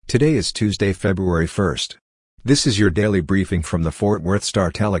Today is Tuesday, February 1st. This is your daily briefing from the Fort Worth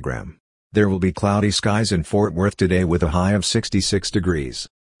Star-Telegram. There will be cloudy skies in Fort Worth today with a high of 66 degrees.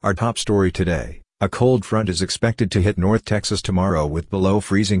 Our top story today: a cold front is expected to hit North Texas tomorrow with below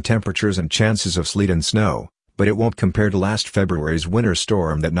freezing temperatures and chances of sleet and snow, but it won't compare to last February's winter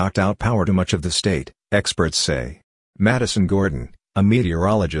storm that knocked out power to much of the state, experts say. Madison Gordon, a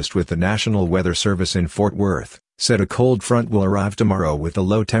meteorologist with the National Weather Service in Fort Worth, said a cold front will arrive tomorrow with the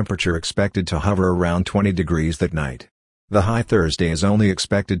low temperature expected to hover around 20 degrees that night. The high Thursday is only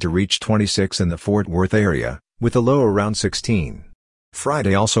expected to reach 26 in the Fort Worth area, with a low around 16.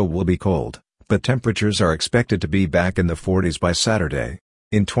 Friday also will be cold, but temperatures are expected to be back in the 40s by Saturday.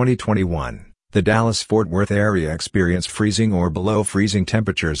 In 2021, the Dallas-Fort Worth area experienced freezing or below freezing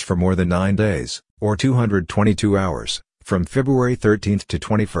temperatures for more than 9 days, or 222 hours, from February 13 to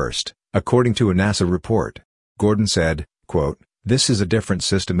 21, according to a NASA report. Gordon said, quote, "This is a different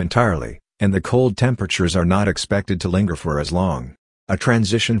system entirely, and the cold temperatures are not expected to linger for as long. A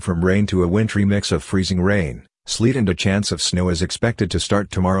transition from rain to a wintry mix of freezing rain, sleet and a chance of snow is expected to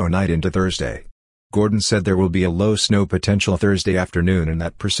start tomorrow night into Thursday." Gordon said there will be a low snow potential Thursday afternoon and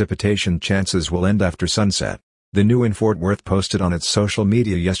that precipitation chances will end after sunset. The New in Fort Worth posted on its social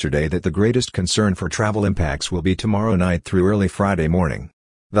media yesterday that the greatest concern for travel impacts will be tomorrow night through early Friday morning.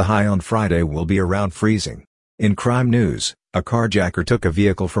 The high on Friday will be around freezing. In crime news, a carjacker took a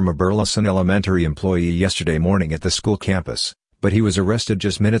vehicle from a Burleson Elementary employee yesterday morning at the school campus, but he was arrested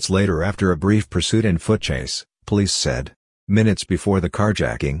just minutes later after a brief pursuit and foot chase, police said. Minutes before the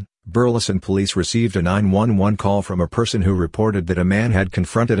carjacking, Burleson police received a 911 call from a person who reported that a man had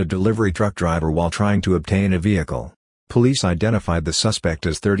confronted a delivery truck driver while trying to obtain a vehicle. Police identified the suspect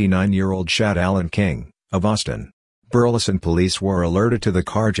as 39-year-old Shad Allen King, of Austin. Burleson police were alerted to the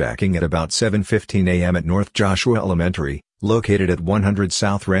carjacking at about 7:15 a.m. at North Joshua Elementary, located at 100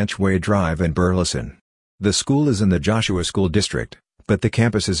 South Ranchway Drive in Burleson. The school is in the Joshua School District, but the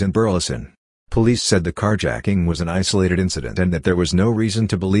campus is in Burleson. Police said the carjacking was an isolated incident and that there was no reason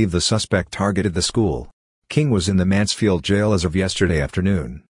to believe the suspect targeted the school. King was in the Mansfield jail as of yesterday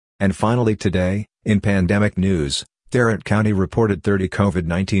afternoon. And finally today, in pandemic news, Tarrant County reported 30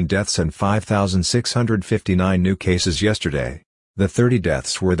 COVID-19 deaths and 5,659 new cases yesterday. The 30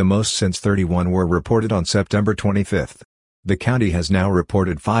 deaths were the most since 31 were reported on September 25. The county has now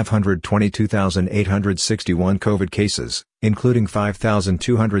reported 522,861 COVID cases, including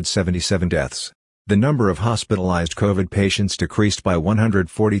 5,277 deaths. The number of hospitalized COVID patients decreased by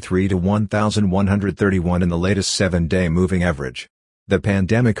 143 to 1,131 in the latest 7-day moving average. The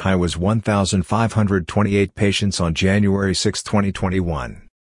pandemic high was 1,528 patients on January 6, 2021.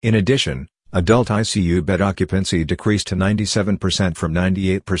 In addition, adult ICU bed occupancy decreased to 97% from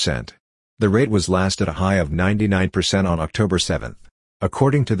 98%. The rate was last at a high of 99% on October 7.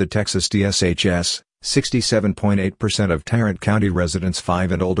 According to the Texas DSHS, 67.8% of Tarrant County residents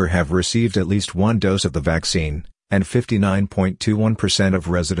 5 and older have received at least one dose of the vaccine, and 59.21% of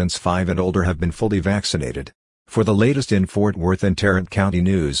residents 5 and older have been fully vaccinated. For the latest in Fort Worth and Tarrant County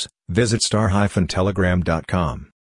news, visit star-telegram.com.